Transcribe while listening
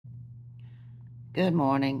Good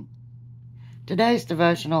morning. Today's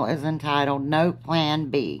devotional is entitled No Plan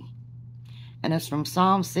B, and it's from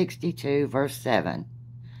Psalm 62, verse 7.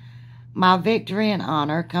 My victory and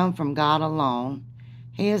honor come from God alone.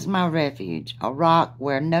 He is my refuge, a rock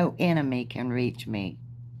where no enemy can reach me.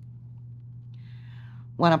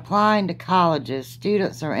 When applying to colleges,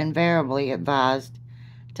 students are invariably advised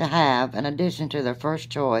to have, in addition to their first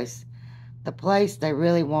choice, the place they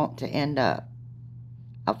really want to end up.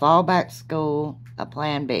 A fallback school, a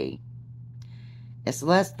plan B. It's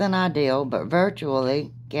less than ideal, but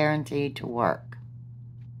virtually guaranteed to work.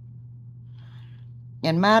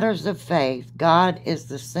 In matters of faith, God is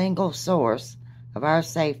the single source of our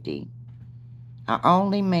safety, our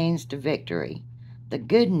only means to victory. The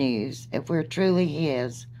good news, if we're truly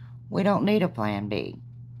His, we don't need a plan B.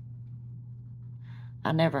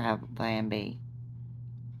 I never have a plan B.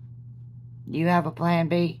 Do you have a plan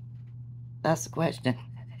B? That's the question.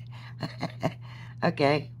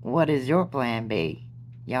 Okay, what is your plan B?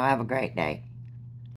 Y'all have a great day.